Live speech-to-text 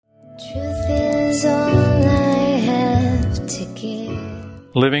Truth is all I have to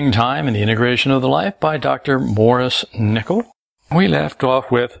give. Living Time and the Integration of the Life by Dr. Maurice Nicoll. We left off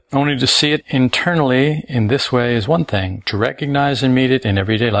with only to see it internally in this way is one thing. To recognize and meet it in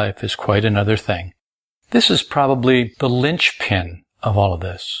everyday life is quite another thing. This is probably the linchpin of all of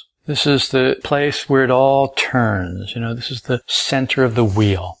this. This is the place where it all turns. This is the center of the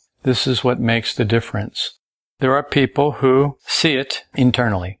wheel. This is what makes the difference. There are people who see it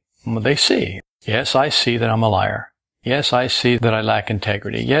internally. They see, yes, I see that I'm a liar. Yes, I see that I lack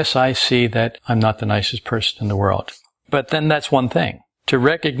integrity. Yes, I see that I'm not the nicest person in the world. But then that's one thing. To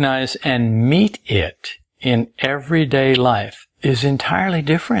recognize and meet it in everyday life is entirely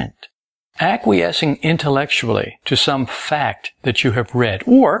different. Acquiescing intellectually to some fact that you have read,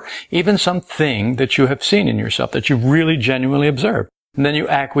 or even something that you have seen in yourself that you've really genuinely observed, and then you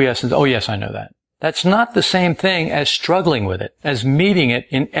acquiesce and say, oh yes, I know that. That's not the same thing as struggling with it, as meeting it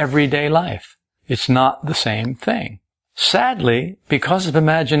in everyday life. It's not the same thing. Sadly, because of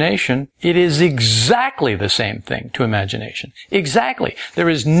imagination, it is exactly the same thing to imagination. Exactly. There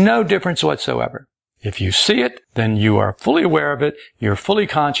is no difference whatsoever. If you see it, then you are fully aware of it, you're fully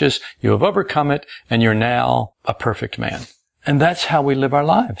conscious, you have overcome it, and you're now a perfect man. And that's how we live our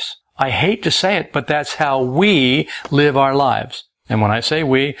lives. I hate to say it, but that's how we live our lives. And when I say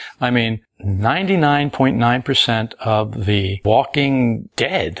we, I mean 99.9% of the walking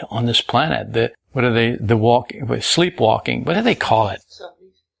dead on this planet. Sleepwalking, what do they call it?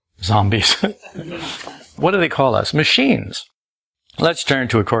 Zombies. What do they call us? Machines. Let's turn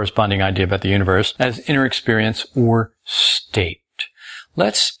to a corresponding idea about the universe as inner experience or state.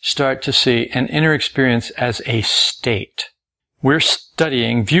 Let's start to see an inner experience as a state. We're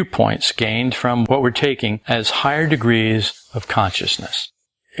studying viewpoints gained from what we're taking as higher degrees of consciousness.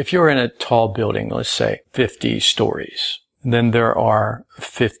 If you're in a tall building, let's say 50 stories, then there are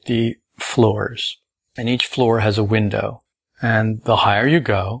 50 floors, and each floor has a window. And the higher you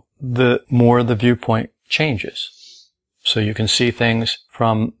go, the more the viewpoint changes. So you can see things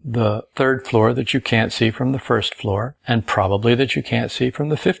from the third floor that you can't see from the first floor, and probably that you can't see from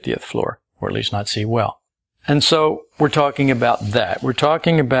the 50th floor, or at least not see well. And so we're talking about that. We're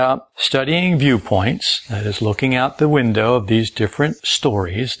talking about studying viewpoints, that is looking out the window of these different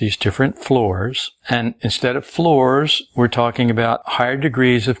stories, these different floors. And instead of floors, we're talking about higher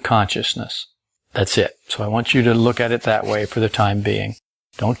degrees of consciousness. That's it. So I want you to look at it that way for the time being.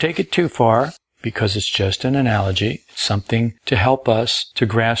 Don't take it too far, because it's just an analogy. It's something to help us to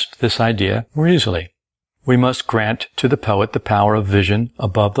grasp this idea more easily. We must grant to the poet the power of vision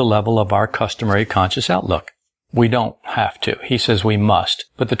above the level of our customary conscious outlook. We don't have to. He says we must.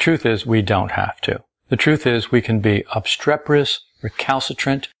 But the truth is we don't have to. The truth is we can be obstreperous,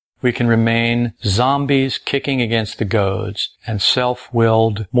 recalcitrant. We can remain zombies kicking against the goads and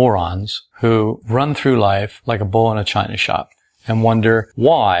self-willed morons who run through life like a bull in a china shop and wonder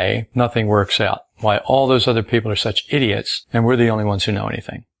why nothing works out, why all those other people are such idiots and we're the only ones who know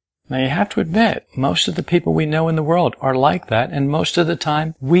anything. Now you have to admit, most of the people we know in the world are like that, and most of the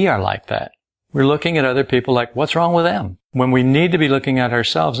time we are like that. We're looking at other people like, what's wrong with them? When we need to be looking at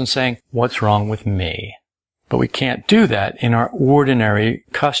ourselves and saying, what's wrong with me? But we can't do that in our ordinary,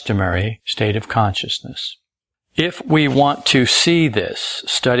 customary state of consciousness. If we want to see this,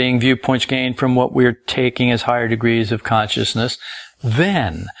 studying viewpoints gained from what we're taking as higher degrees of consciousness,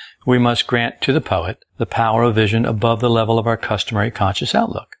 then we must grant to the poet the power of vision above the level of our customary conscious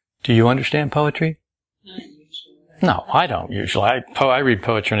outlook. Do you understand poetry? Not usually. No, I don't usually. I read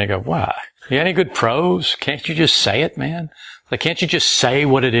poetry and I go, wow, you got any good prose? Can't you just say it, man? Like, can't you just say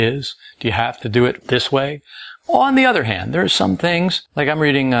what it is? Do you have to do it this way? On the other hand, there are some things, like I'm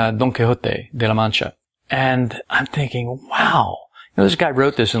reading Don Quixote de la Mancha, and I'm thinking, wow, this guy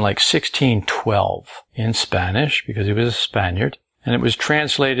wrote this in like 1612 in Spanish, because he was a Spaniard, and it was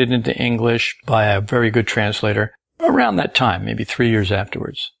translated into English by a very good translator around that time, maybe 3 years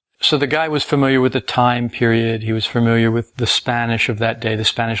afterwards. So the guy was familiar with the time period. He was familiar with the Spanish of that day, the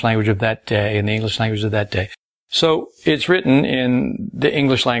Spanish language of that day, and the English language of that day. So it's written in the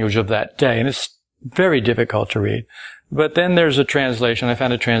English language of that day, and it's very difficult to read. But then there's a translation. I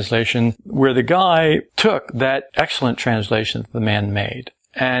found a translation where the guy took that excellent translation that the man made.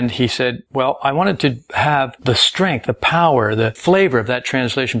 And he said, well, I wanted to have the strength, the power, the flavor of that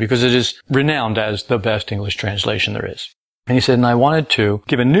translation because it is renowned as the best English translation there is. And he said, and I wanted to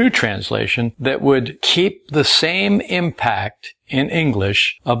give a new translation that would keep the same impact in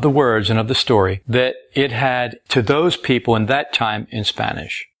English of the words and of the story that it had to those people in that time in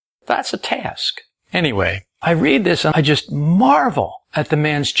Spanish. That's a task. Anyway, I read this and I just marvel at the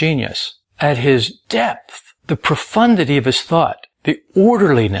man's genius, at his depth, the profundity of his thought, the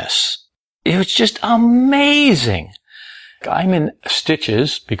orderliness it was just amazing. I'm in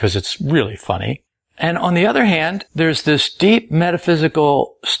stitches because it's really funny. And on the other hand, there's this deep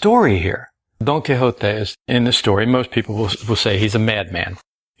metaphysical story here. Don Quixote is in the story. Most people will say he's a madman.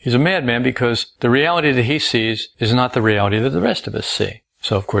 He's a madman because the reality that he sees is not the reality that the rest of us see.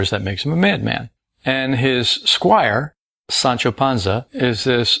 So, of course, that makes him a madman. And his squire, Sancho Panza, is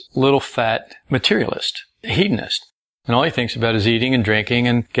this little fat materialist, hedonist. And all he thinks about is eating and drinking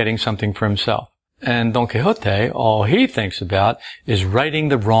and getting something for himself. And Don Quixote, all he thinks about is righting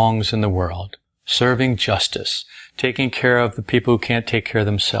the wrongs in the world, serving justice, taking care of the people who can't take care of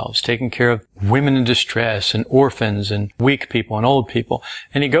themselves, taking care of women in distress and orphans and weak people and old people.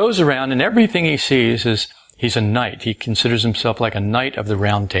 And he goes around and everything he sees is he's a knight. He considers himself like a knight of the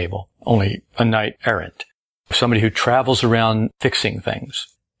round table, only a knight errant, somebody who travels around fixing things.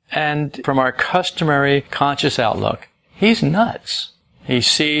 And from our customary conscious outlook, he's nuts. He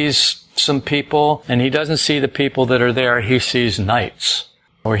sees some people and he doesn't see the people that are there. He sees knights.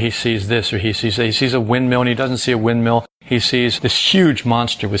 Or he sees this, or he sees a windmill, and he doesn't see a windmill. He sees this huge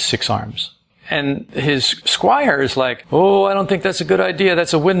monster with 6 arms. And his squire is like, oh, I don't think that's a good idea.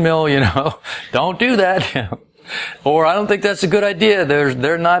 That's a windmill, Don't do that. Or I don't think that's a good idea.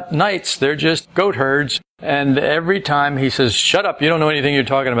 They're not knights. They're just goat herds. And every time he says, shut up, you don't know anything you're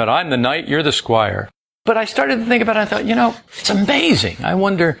talking about. I'm the knight, you're the squire. But I started to think about it, I thought, it's amazing. I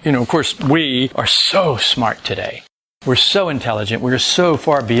wonder, of course, we are so smart today. We're so intelligent. We're so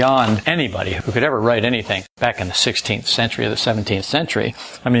far beyond anybody who could ever write anything back in the 16th century or the 17th century.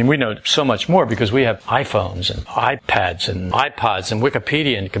 I mean, we know so much more because we have iPhones and iPads and iPods and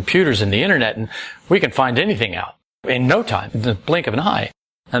Wikipedia and computers and the internet, and we can find anything out in no time, in the blink of an eye.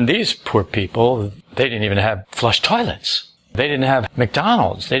 And these poor people, they didn't even have flush toilets. They didn't have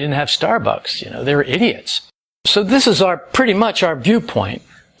McDonald's. They didn't have Starbucks. They were idiots. So this is pretty much our viewpoint.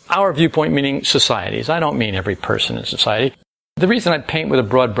 Our viewpoint meaning societies. I don't mean every person in society. The reason I paint with a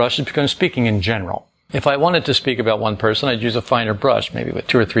broad brush is because I'm speaking in general. If I wanted to speak about one person, I'd use a finer brush, maybe with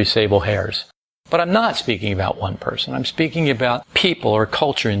 2 or 3 sable hairs. But I'm not speaking about one person. I'm speaking about people or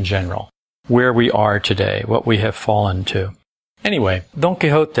culture in general, where we are today, what we have fallen to. Anyway, Don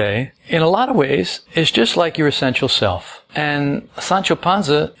Quixote, in a lot of ways, is just like your essential self. And Sancho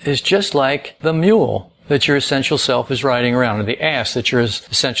Panza is just like the mule that your essential self is riding around, or the ass that your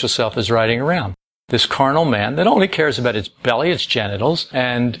essential self is riding around. This carnal man that only cares about its belly, its genitals,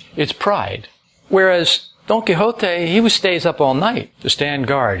 and its pride. Whereas Don Quixote, he stays up all night to stand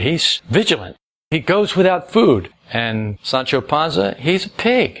guard. He's vigilant. He goes without food. And Sancho Panza, he's a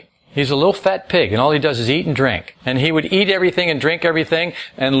pig. He's a little fat pig, and all he does is eat and drink. And he would eat everything and drink everything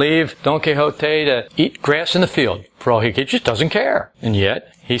and leave Don Quixote to eat grass in the field. For all he just doesn't care. And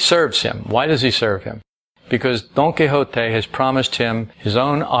yet, he serves him. Why does he serve him? Because Don Quixote has promised him his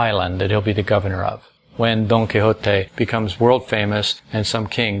own island that he'll be the governor of when Don Quixote becomes world famous and some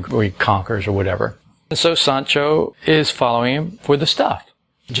king he conquers or whatever. And so Sancho is following him for the stuff.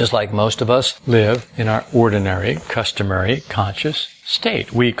 Just like most of us live in our ordinary, customary, conscious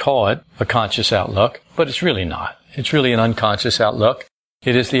state. We call it a conscious outlook, but it's really not. It's really an unconscious outlook.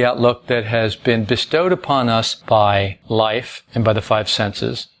 It is the outlook that has been bestowed upon us by life and by the 5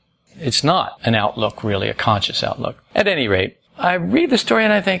 senses. It's not an outlook, really, a conscious outlook. At any rate, I read the story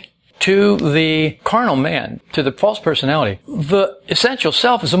and I think, to the carnal man, to the false personality, the essential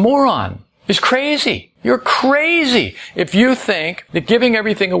self is a moron. Is crazy. You're crazy if you think that giving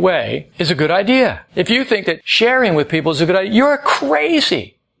everything away is a good idea. If you think that sharing with people is a good idea, you're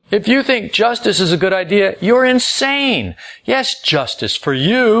crazy. If you think justice is a good idea, you're insane. Yes, justice for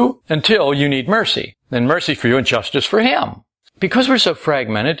you until you need mercy. Then mercy for you and justice for him. Because we're so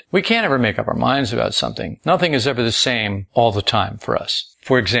fragmented, we can't ever make up our minds about something. Nothing is ever the same all the time for us.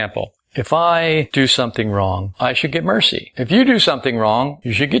 For example, if I do something wrong, I should get mercy. If you do something wrong,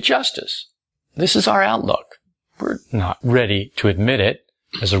 you should get justice. This is our outlook. We're not ready to admit it,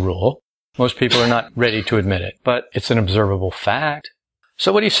 as a rule. Most people are not ready to admit it, but it's an observable fact.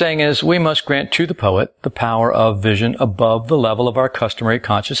 So what he's saying is we must grant to the poet the power of vision above the level of our customary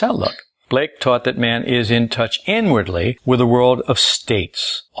conscious outlook. Blake taught that man is in touch inwardly with a world of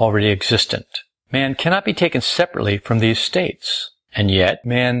states already existent. Man cannot be taken separately from these states. And yet,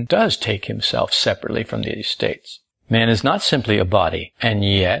 man does take himself separately from these states. Man is not simply a body, and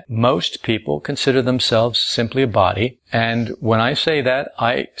yet most people consider themselves simply a body. And when I say that,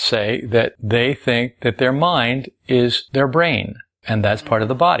 I say that they think that their mind is their brain, and that's part of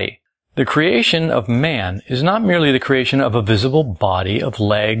the body. The creation of man is not merely the creation of a visible body of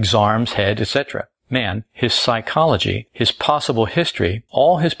legs, arms, head, etc. Man, his psychology, his possible history,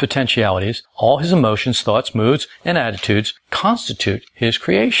 all his potentialities, all his emotions, thoughts, moods, and attitudes constitute his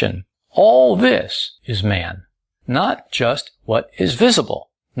creation. All this is man, not just what is visible,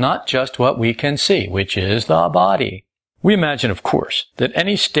 not just what we can see, which is the body. We imagine, of course, that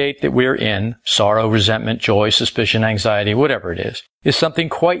any state that we're in, sorrow, resentment, joy, suspicion, anxiety, whatever it is something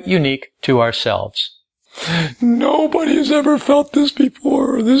quite unique to ourselves. Nobody has ever felt this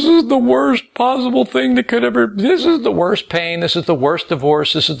before. This is the worst possible thing that could ever, this is the worst pain. This is the worst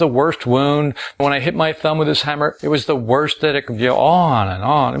divorce. This is the worst wound. When I hit my thumb with this hammer, it was the worst that it could go on and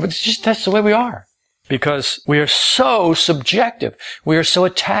on. But it's just, that's the way we are. Because we are so subjective. We are so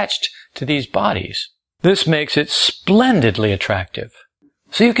attached to these bodies. This makes it splendidly attractive.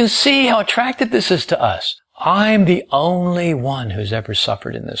 So you can see how attractive this is to us. I'm the only one who's ever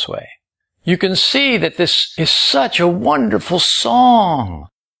suffered in this way. You can see that this is such a wonderful song.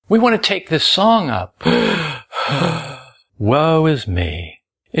 We want to take this song up. Woe is me.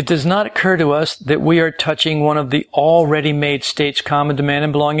 It does not occur to us that we are touching one of the already made states common to man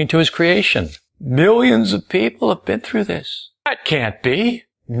and belonging to his creation. Millions of people have been through this. That can't be.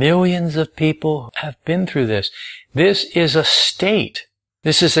 Millions of people have been through this. This is a state.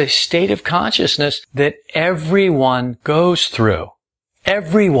 This is a state of consciousness that everyone goes through.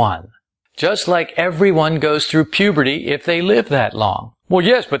 Everyone. Just like everyone goes through puberty if they live that long. Well,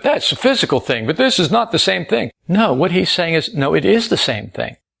 yes, but that's a physical thing, but this is not the same thing. No, what he's saying is, no, it is the same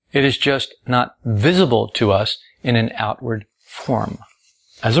thing. It is just not visible to us in an outward form.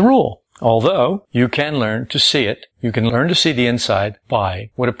 As a rule. Although you can learn to see it, you can learn to see the inside by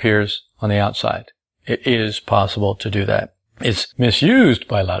what appears on the outside. It is possible to do that. It's misused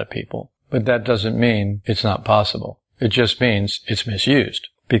by a lot of people, but that doesn't mean it's not possible. It just means it's misused.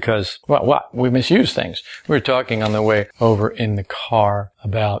 Because, well, what? We misuse things. We were talking on the way over in the car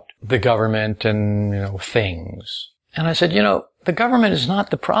about the government and, things. And I said, the government is not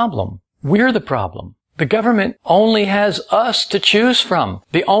the problem. We're the problem. The government only has us to choose from.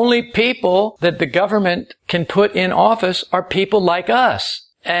 The only people that the government can put in office are people like us.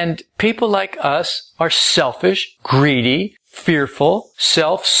 And people like us are selfish, greedy, fearful,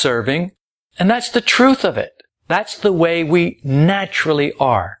 self-serving. And that's the truth of it. That's the way we naturally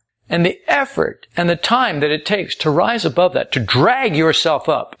are. And the effort and the time that it takes to rise above that, to drag yourself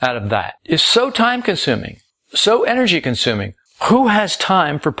up out of that, is so time-consuming, so energy-consuming. Who has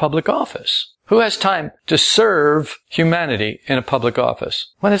time for public office? Who has time to serve humanity in a public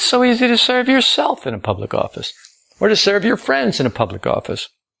office? When it's so easy to serve yourself in a public office, or to serve your friends in a public office.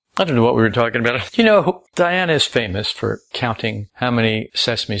 I don't know what we were talking about. Diana is famous for counting how many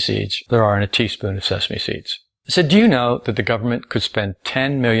sesame seeds there are in a teaspoon of sesame seeds. I said, do you know that the government could spend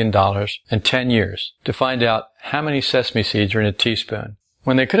 $10 million in 10 years to find out how many sesame seeds are in a teaspoon,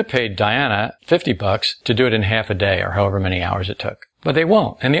 when they could have paid Diana $50 to do it in half a day or however many hours it took? But they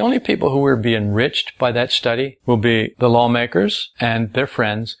won't. And the only people who will be enriched by that study will be the lawmakers and their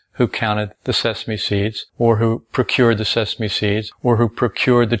friends who counted the sesame seeds, or who procured the sesame seeds, or who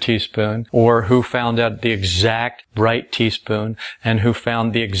procured the teaspoon, or who found out the exact right teaspoon, and who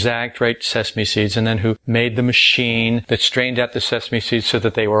found the exact right sesame seeds, and then who made the machine that strained out the sesame seeds so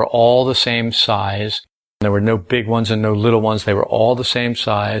that they were all the same size. There were no big ones and no little ones. They were all the same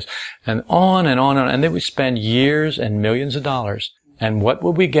size, and on and on and on. And they would spend years and millions of dollars. And what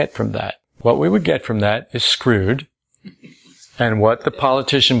would we get from that? What we would get from that is screwed. And what the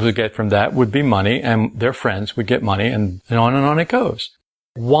politicians would get from that would be money, and their friends would get money, and on it goes.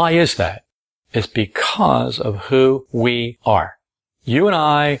 Why is that? It's because of who we are. You and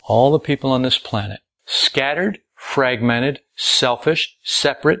I, all the people on this planet, scattered, fragmented, selfish,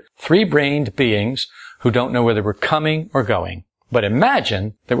 separate, three-brained beings who don't know whether we're coming or going. But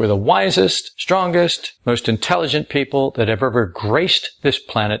imagine that we're the wisest, strongest, most intelligent people that have ever graced this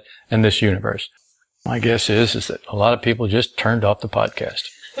planet and this universe. My guess is that a lot of people just turned off the podcast.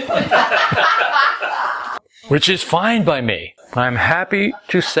 Which is fine by me. I'm happy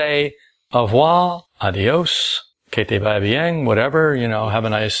to say au revoir, adios, que te vaya bien, whatever, have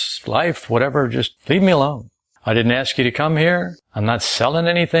a nice life, whatever, just leave me alone. I didn't ask you to come here. I'm not selling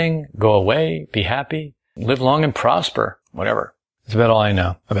anything. Go away, be happy, live long and prosper, whatever. That's about all I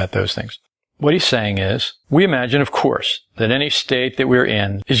know about those things. What he's saying is, we imagine, of course, that any state that we're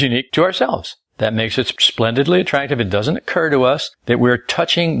in is unique to ourselves. That makes it splendidly attractive. It doesn't occur to us that we're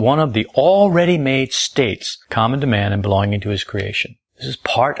touching one of the already made states common to man and belonging to his creation. This is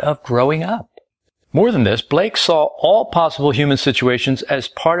part of growing up. More than this, Blake saw all possible human situations as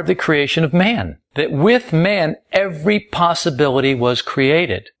part of the creation of man. That with man, every possibility was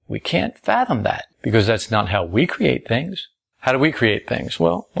created. We can't fathom that, because that's not how we create things. How do we create things?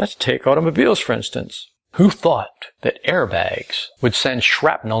 Well, let's take automobiles, for instance. Who thought that airbags would send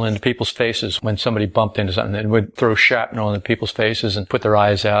shrapnel into people's faces when somebody bumped into something? It would throw shrapnel into people's faces and put their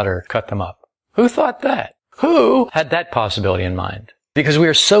eyes out or cut them up. Who thought that? Who had that possibility in mind? Because we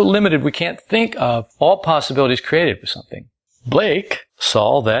are so limited, we can't think of all possibilities created with something. Blake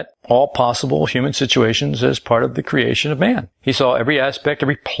saw that all possible human situations as part of the creation of man. He saw every aspect,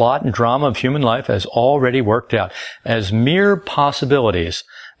 every plot and drama of human life as already worked out, as mere possibilities,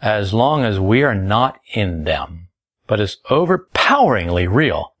 as long as we are not in them, but as overpoweringly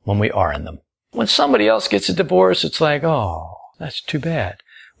real when we are in them. When somebody else gets a divorce, it's like, oh, that's too bad.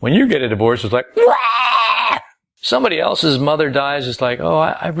 When you get a divorce, it's like, wah! Somebody else's mother dies, it's like, oh,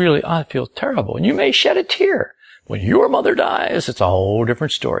 I feel terrible. And you may shed a tear. When your mother dies, it's a whole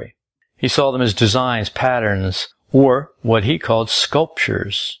different story. He saw them as designs, patterns, or what he called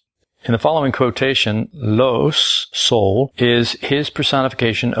sculptures. In the following quotation, Los, soul, is his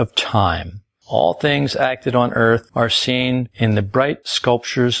personification of time. All things acted on earth are seen in the bright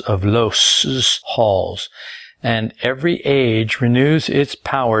sculptures of Los's halls, and every age renews its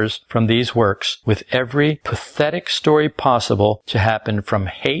powers from these works, with every pathetic story possible to happen from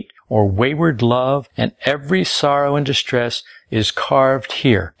hate or wayward love, and every sorrow and distress is carved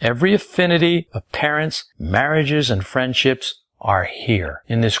here. Every affinity of parents, marriages, and friendships are here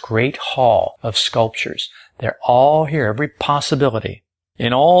in this great hall of sculptures. They're all here, every possibility,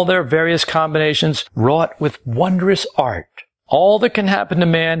 in all their various combinations, wrought with wondrous art. All that can happen to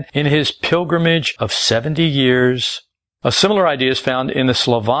man in his pilgrimage of 70 years. A similar idea is found in the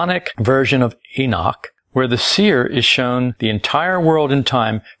Slavonic version of Enoch, where the seer is shown the entire world in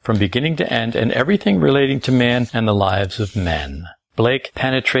time from beginning to end and everything relating to man and the lives of men. Blake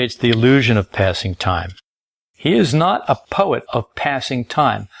penetrates the illusion of passing time. He is not a poet of passing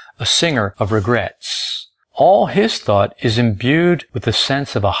time, a singer of regrets. All his thought is imbued with the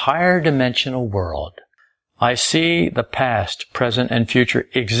sense of a higher dimensional world. I see the past, present, and future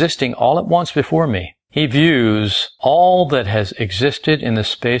existing all at once before me. He views all that has existed in the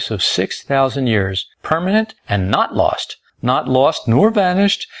space of 6,000 years, permanent and not lost nor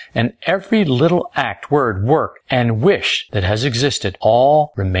vanished, and every little act, word, work, and wish that has existed,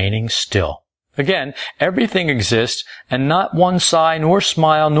 all remaining still. Again, everything exists, and not one sigh, nor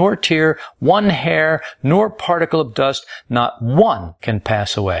smile, nor tear, one hair, nor particle of dust, not one can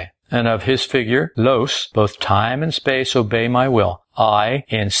pass away. And of his figure, Los, both time and space obey my will. I,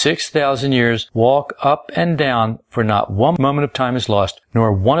 in 6,000 years, walk up and down, for not one moment of time is lost,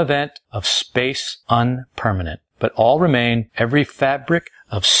 nor one event of space unpermanent. But all remain, every fabric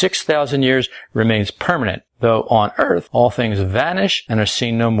of 6,000 years remains permanent, though on earth all things vanish and are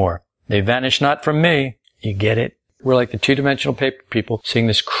seen no more. They vanish not from me. You get it? We're like the two-dimensional paper people seeing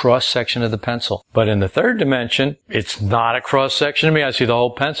this cross-section of the pencil. But in the third dimension, it's not a cross-section of me. I see the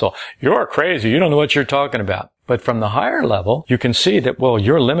whole pencil. You're crazy. You don't know what you're talking about. But from the higher level, you can see that, well,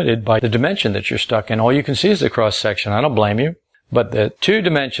 you're limited by the dimension that you're stuck in. All you can see is the cross-section. I don't blame you. But the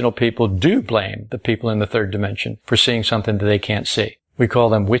two-dimensional people do blame the people in the third dimension for seeing something that they can't see. We call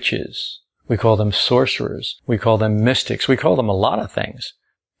them witches. We call them sorcerers. We call them mystics. We call them a lot of things.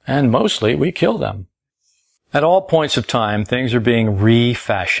 And mostly, we kill them. At all points of time, things are being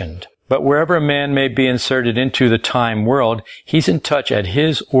refashioned. But wherever a man may be inserted into the time world, he's in touch at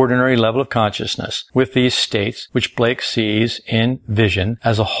his ordinary level of consciousness with these states which Blake sees in vision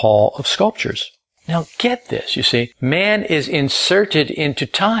as a hall of sculptures. Now get this, you see, man is inserted into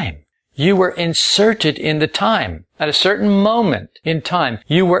time. You were inserted in the time. At a certain moment in time,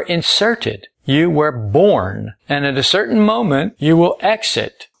 you were inserted. You were born. And at a certain moment, you will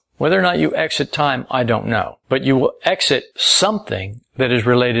exit. Whether or not you exit time, I don't know. But you will exit something that is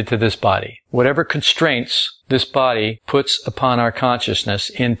related to this body. Whatever constraints this body puts upon our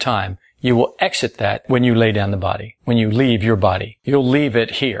consciousness in time, you will exit that when you lay down the body. When you leave your body, you'll leave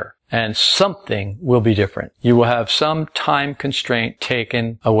it here. And something will be different. You will have some time constraint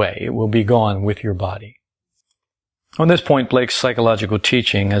taken away. It will be gone with your body. On this point, Blake's psychological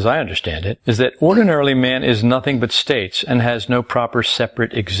teaching, as I understand it, is that ordinarily man is nothing but states and has no proper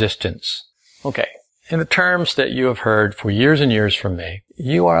separate existence. Okay, in the terms that you have heard for years and years from me,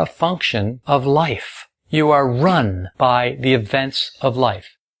 you are a function of life. You are run by the events of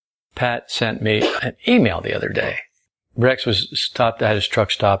life. Pat sent me an email the other day. Rex had his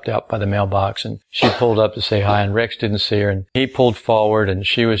truck stopped out by the mailbox, and she pulled up to say hi, and Rex didn't see her, and he pulled forward, and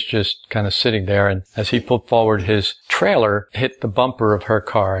she was just kind of sitting there, and as he pulled forward, his trailer hit the bumper of her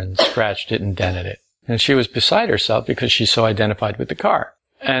car and scratched it and dented it. And she was beside herself because she's so identified with the car.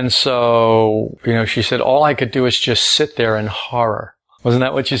 And so, she said, all I could do is just sit there in horror. Wasn't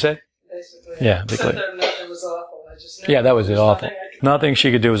that what you said? Basically. Yeah, basically. Sit there, nothing was awful. Yeah, that was it, awful. Nothing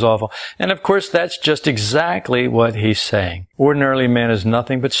she could do was awful. And of course, that's just exactly what he's saying. Ordinarily, man is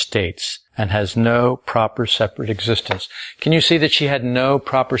nothing but states and has no proper separate existence. Can you see that she had no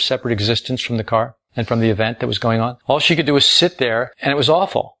proper separate existence from the car and from the event that was going on? All she could do was sit there, and it was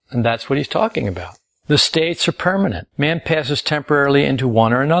awful. And that's what he's talking about. The states are permanent. Man passes temporarily into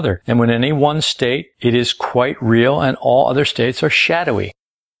one or another. And when any one state, it is quite real, and all other states are shadowy.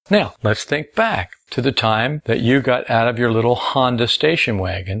 Now, let's think back to the time that you got out of your little Honda station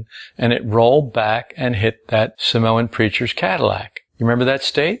wagon and it rolled back and hit that Samoan preacher's Cadillac. You remember that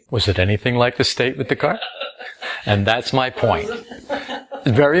state? Was it anything like the state with the car? And that's my point.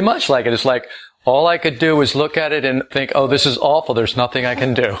 Very much like it. It's like all I could do was look at it and think, oh, this is awful. There's nothing I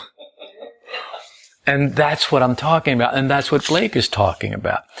can do. And that's what I'm talking about. And that's what Blake is talking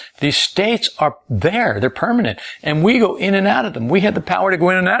about. These states are there. They're permanent. And we go in and out of them. We have the power to go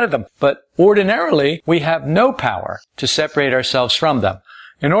in and out of them. But ordinarily, we have no power to separate ourselves from them.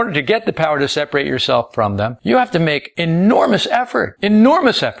 In order to get the power to separate yourself from them, you have to make enormous effort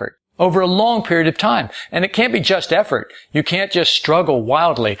over a long period of time. And it can't be just effort. You can't just struggle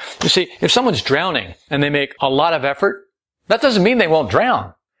wildly. You see, if someone's drowning and they make a lot of effort, that doesn't mean they won't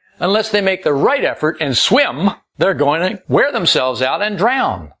drown. Unless they make the right effort and swim, they're going to wear themselves out and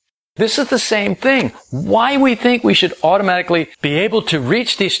drown. This is the same thing. Why we think we should automatically be able to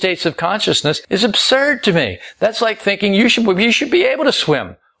reach these states of consciousness is absurd to me. That's like thinking you should be able to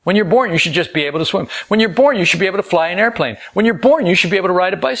swim. When you're born, you should just be able to swim. When you're born, you should be able to fly an airplane. When you're born, you should be able to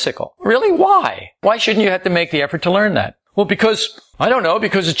ride a bicycle. Really? Why? Why shouldn't you have to make the effort to learn that? Well, because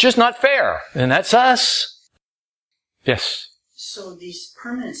it's just not fair. And that's us. Yes. So these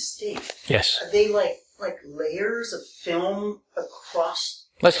permanent states, yes, are they like layers of film across?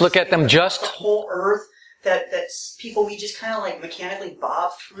 Let's look at them just the whole Earth. That's people we just kind of like mechanically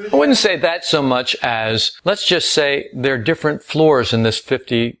bob through. I wouldn't say that so much as, let's just say there are different floors in this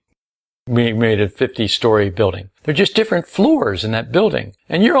 50-story building. They're just different floors in that building.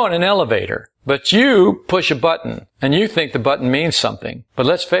 And you're on an elevator, but you push a button and you think the button means something. But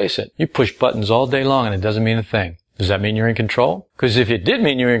let's face it, you push buttons all day long and it doesn't mean a thing. Does that mean you're in control? Because if it did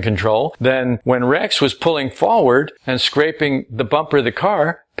mean you're in control, then when Rex was pulling forward and scraping the bumper of the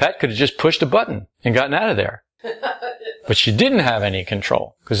car, Pat could have just pushed a button and gotten out of there. But she didn't have any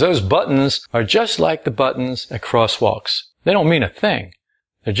control, because those buttons are just like the buttons at crosswalks. They don't mean a thing.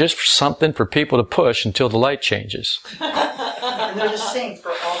 They're just something for people to push until the light changes. And they're the same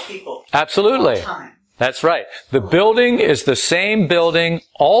for all people. Absolutely. All time. That's right. The building is the same building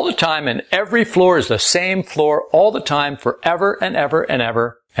all the time, and every floor is the same floor all the time, forever and ever and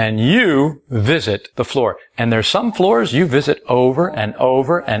ever. And you visit the floor. And there's some floors you visit over and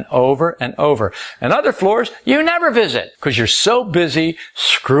over and over and over. And other floors you never visit, because you're so busy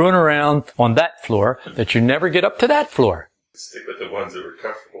screwing around on that floor that you never get up to that floor. Stick with the ones that are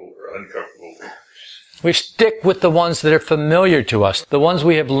comfortable or uncomfortable. We stick with the ones that are familiar to us, the ones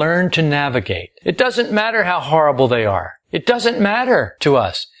we have learned to navigate. It doesn't matter how horrible they are. It doesn't matter to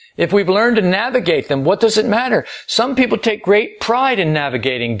us. If we've learned to navigate them, what does it matter? Some people take great pride in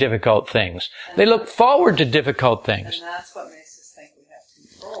navigating difficult things. They look forward to difficult things. And that's what makes us think we have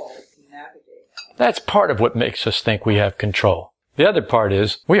control to navigate. That's part of what makes us think we have control. The other part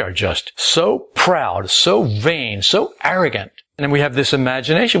is we are just so proud, so vain, so arrogant. And we have this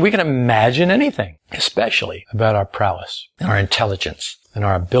imagination. We can imagine anything, especially about our prowess and our intelligence and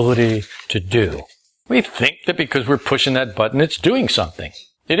our ability to do. We think that because we're pushing that button, it's doing something.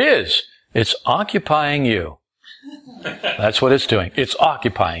 It is. It's occupying you. That's what it's doing. It's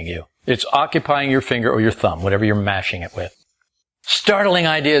occupying you. It's occupying your finger or your thumb, whatever you're mashing it with. Startling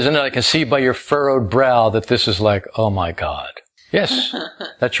ideas, and I can see by your furrowed brow that this is like, oh my God. Yes,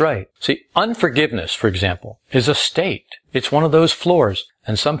 that's right. See, unforgiveness, for example, is a state. It's one of those floors.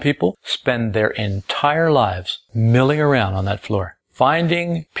 And some people spend their entire lives milling around on that floor,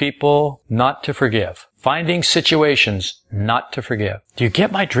 finding people not to forgive, finding situations not to forgive. Do you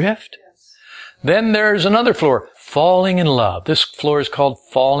get my drift? Yes. Then there's another floor, falling in love. This floor is called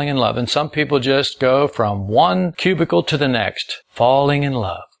falling in love. And some people just go from one cubicle to the next, falling in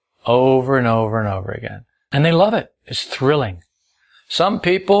love over and over and over again. And they love it. It's thrilling. Some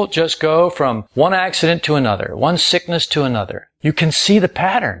people just go from one accident to another, one sickness to another. You can see the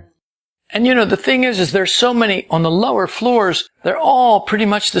pattern. And the thing is there's so many on the lower floors, they're all pretty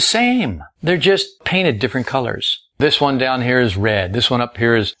much the same. They're just painted different colors. This one down here is red. This one up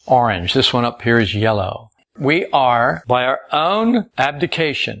here is orange. This one up here is yellow. We are, by our own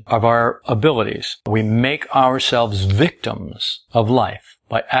abdication of our abilities, we make ourselves victims of life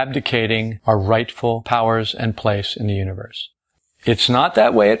by abdicating our rightful powers and place in the universe. It's not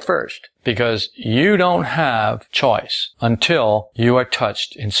that way at first. because you don't have choice until you are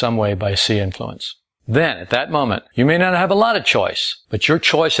touched in some way by sea influence. Then, at that moment, you may not have a lot of choice, but your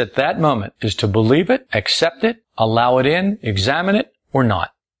choice at that moment is to believe it, accept it, allow it in, examine it, or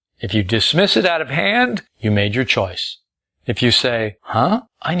not. If you dismiss it out of hand, you made your choice. If you say,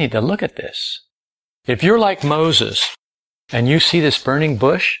 I need to look at this. If you're like Moses, and you see this burning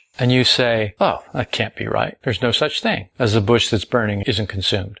bush, and you say, oh, that can't be right. There's no such thing as a bush that's burning isn't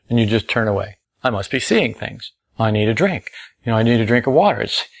consumed. And you just turn away. I must be seeing things. I need a drink. I need a drink of water.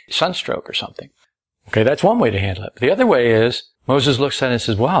 It's sunstroke or something. Okay, that's one way to handle it. The other way is, Moses looks at it and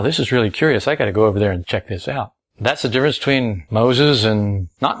says, wow, this is really curious. I got to go over there and check this out. That's the difference between Moses and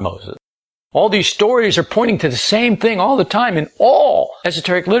not Moses. All these stories are pointing to the same thing all the time in all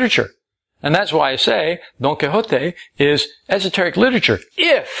esoteric literature. And that's why I say Don Quixote is esoteric literature.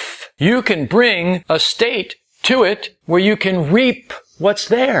 If you can bring a state to it where you can reap what's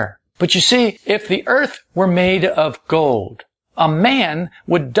there. But you see, if the earth were made of gold, a man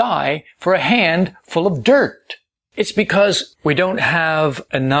would die for a hand full of dirt. It's because we don't have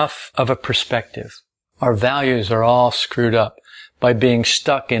enough of a perspective. Our values are all screwed up by being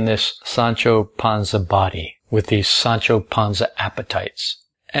stuck in this Sancho Panza body with these Sancho Panza appetites.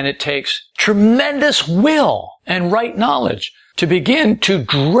 And it takes tremendous will and right knowledge to begin to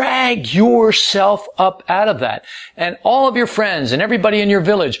drag yourself up out of that. And all of your friends and everybody in your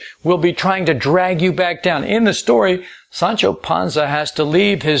village will be trying to drag you back down. In the story, Sancho Panza has to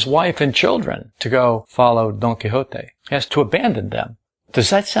leave his wife and children to go follow Don Quixote. He has to abandon them. Does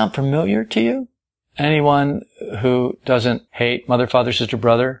that sound familiar to you? Anyone who doesn't hate mother, father, sister,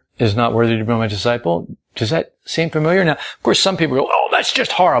 brother is not worthy to be my disciple? Does that seem familiar? Now, of course, some people go, oh, that's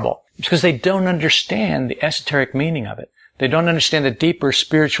just horrible. It's because they don't understand the esoteric meaning of it. They don't understand the deeper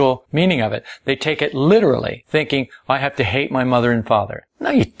spiritual meaning of it. They take it literally, thinking, I have to hate my mother and father.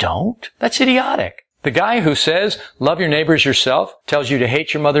 No, you don't. That's idiotic. The guy who says, love your neighbors yourself, tells you to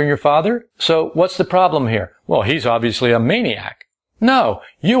hate your mother and your father. So what's the problem here? Well, he's obviously a maniac. No,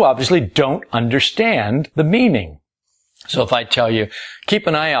 you obviously don't understand the meaning. So if I tell you, keep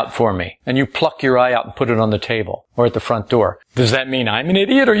an eye out for me, and you pluck your eye out and put it on the table or at the front door, does that mean I'm an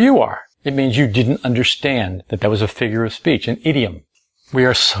idiot or you are? It means you didn't understand that was a figure of speech, an idiom. We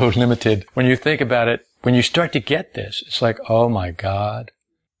are so limited. When you think about it, when you start to get this, it's like, oh my God.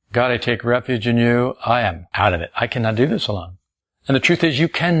 God, I take refuge in you. I am out of it. I cannot do this alone. And the truth is, you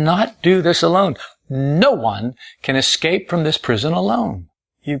cannot do this alone. No one can escape from this prison alone.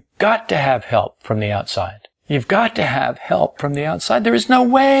 You've got to have help from the outside. You've got to have help from the outside. There is no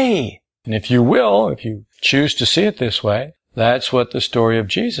way. And if you choose to see it this way, that's what the story of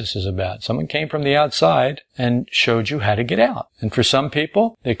Jesus is about. Someone came from the outside and showed you how to get out. And for some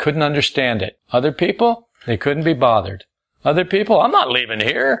people, they couldn't understand it. Other people, they couldn't be bothered. Other people, I'm not leaving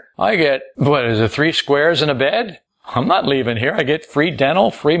here. I get, 3 squares and a bed? I'm not leaving here. I get free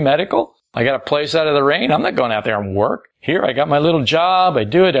dental, free medical. I got a place out of the rain. I'm not going out there and work. Here, I got my little job. I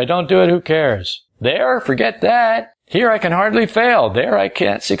do it. I don't do it. Who cares? There, forget that. Here, I can hardly fail. There, I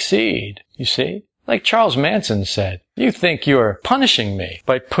can't succeed. You see? Like Charles Manson said, you think you're punishing me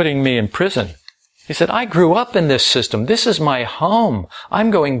by putting me in prison. He said, I grew up in this system. This is my home.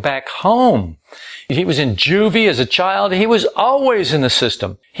 I'm going back home. He was in juvie as a child. He was always in the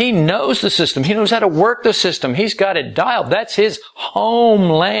system. He knows the system. He knows how to work the system. He's got it dialed. That's his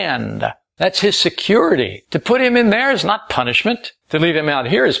homeland. That's his security. To put him in there is not punishment. To leave him out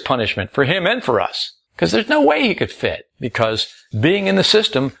here is punishment for him and for us. Because there's no way he could fit. Because being in the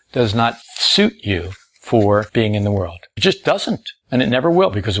system does not suit you for being in the world. It just doesn't. And it never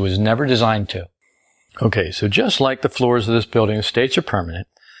will, because it was never designed to. Okay, so just like the floors of this building, the states are permanent.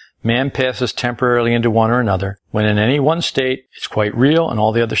 Man passes temporarily into one or another, when in any one state it's quite real and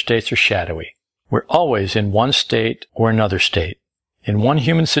all the other states are shadowy. We're always in one state or another state, in one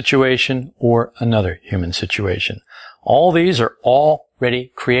human situation or another human situation. All these are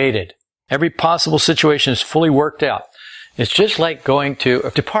already created. Every possible situation is fully worked out. It's just like going to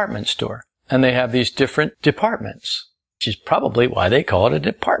a department store, and they have these different departments, which is probably why they call it a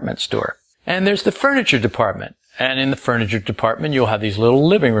department store. And there's the furniture department. And in the furniture department, you'll have these little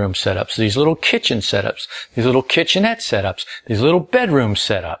living room setups, these little kitchen setups, these little kitchenette setups, these little bedroom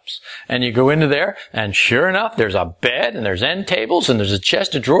setups. And you go into there, and sure enough, there's a bed, and there's end tables, and there's a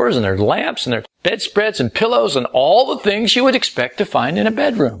chest of drawers, and there's lamps, and there's bedspreads and pillows, and all the things you would expect to find in a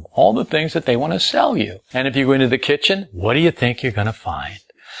bedroom. All the things that they want to sell you. And if you go into the kitchen, what do you think you're going to find?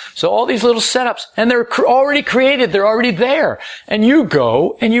 So all these little setups, and they're already created, they're already there. And you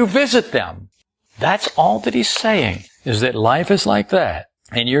go and you visit them. That's all that he's saying, is that life is like that.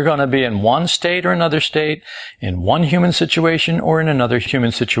 And you're going to be in one state or another state, in one human situation or in another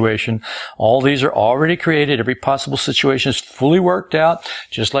human situation. All these are already created. Every possible situation is fully worked out,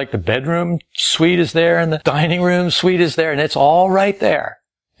 just like the bedroom suite is there and the dining room suite is there, and it's all right there.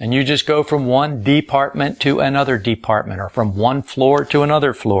 And you just go from one department to another department, or from one floor to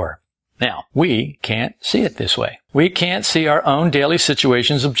another floor. Now, we can't see it this way. We can't see our own daily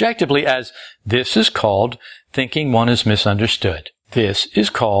situations objectively, as this is called thinking one is misunderstood. This is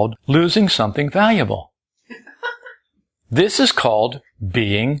called losing something valuable. This is called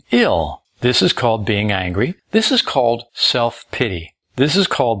being ill. This is called being angry. This is called self-pity. This is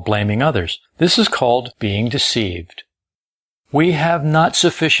called blaming others. This is called being deceived. We have not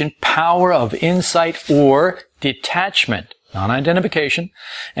sufficient power of insight or detachment, non-identification,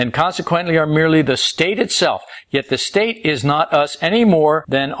 and consequently are merely the state itself. Yet the state is not us any more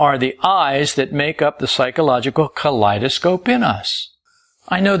than are the eyes that make up the psychological kaleidoscope in us.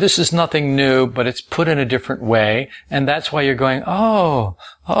 I know this is nothing new, but it's put in a different way, and that's why you're going, oh,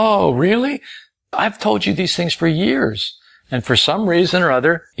 really? I've told you these things for years. And for some reason or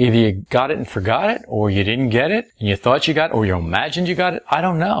other, either you got it and forgot it, or you didn't get it, and you thought you got it, or you imagined you got it. I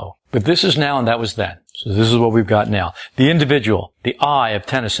don't know. But this is now and that was then. So this is what we've got now. The individual, the I of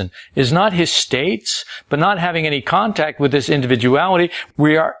Tennyson, is not his states, but not having any contact with this individuality.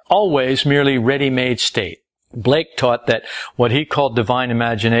 We are always merely ready-made state. Blake taught that what he called divine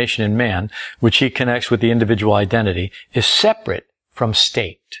imagination in man, which he connects with the individual identity, is separate from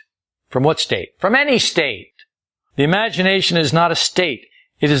state. From what state? From any state. The imagination is not a state.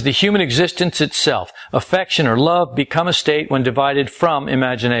 It is the human existence itself. Affection or love become a state when divided from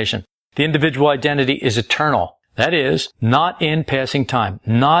imagination. The individual identity is eternal. That is, not in passing time,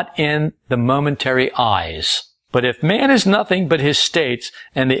 not in the momentary eyes. But if man is nothing but his states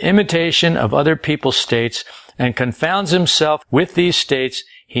and the imitation of other people's states and confounds himself with these states,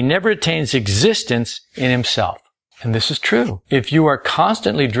 he never attains existence in himself. And this is true. If you are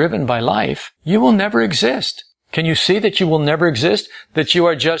constantly driven by life, you will never exist. Can you see that you will never exist? That you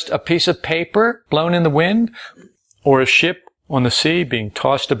are just a piece of paper blown in the wind? Or a ship on the sea being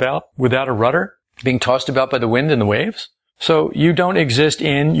tossed about without a rudder? Being tossed about by the wind and the waves? So you don't exist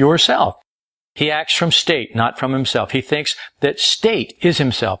in yourself. He acts from state, not from himself. He thinks that state is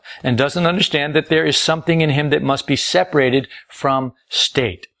himself and doesn't understand that there is something in him that must be separated from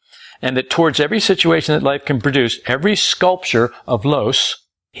state. And that towards every situation that life can produce, every sculpture of Los,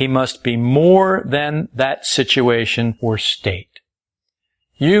 he must be more than that situation or state.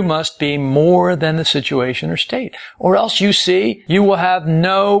 You must be more than the situation or state. Or else you see, you will have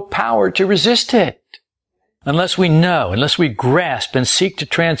no power to resist it. Unless we know, unless we grasp and seek to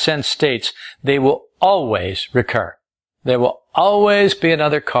transcend states, they will always recur. There will always be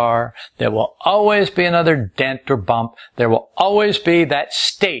another car. There will always be another dent or bump. There will always be that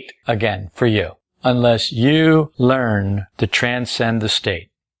state again for you, unless you learn to transcend the state.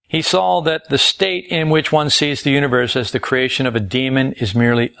 He saw that the state in which one sees the universe as the creation of a demon is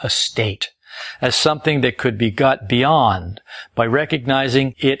merely a state, as something that could be got beyond by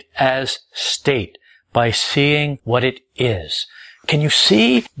recognizing it as state, by seeing what it is. Can you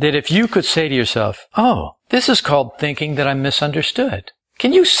see that if you could say to yourself, oh, this is called thinking that I'm misunderstood?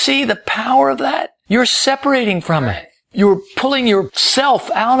 Can you see the power of that? You're separating from it. You're pulling yourself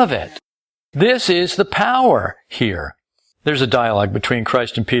out of it. This is the power here. There's a dialogue between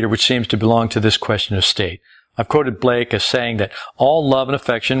Christ and Peter which seems to belong to this question of state. I've quoted Blake as saying that all love and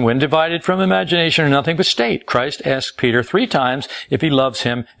affection, when divided from imagination, are nothing but state. Christ asks Peter 3 times if he loves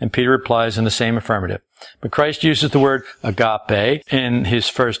him, and Peter replies in the same affirmative. But Christ uses the word agape in his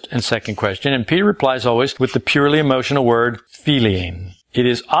first and second question, and Peter replies always with the purely emotional word philin. It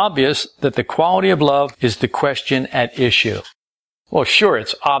is obvious that the quality of love is the question at issue. Well, sure,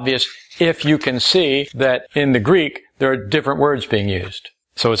 it's obvious if you can see that in the Greek there are different words being used.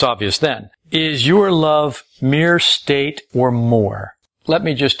 So it's obvious then. Is your love mere state or more? Let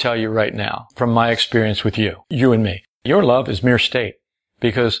me just tell you right now, from my experience with you and me, your love is mere state,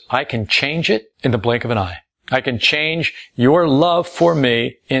 because I can change it in the blink of an eye. I can change your love for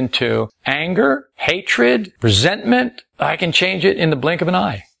me into anger, hatred, resentment. I can change it in the blink of an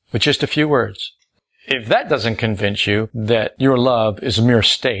eye with just a few words. If that doesn't convince you that your love is a mere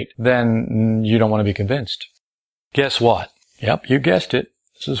state, then you don't want to be convinced. Guess what? Yep, you guessed it.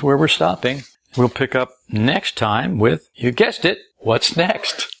 This is where we're stopping. We'll pick up next time with, you guessed it, what's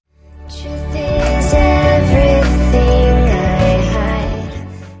next? Truth is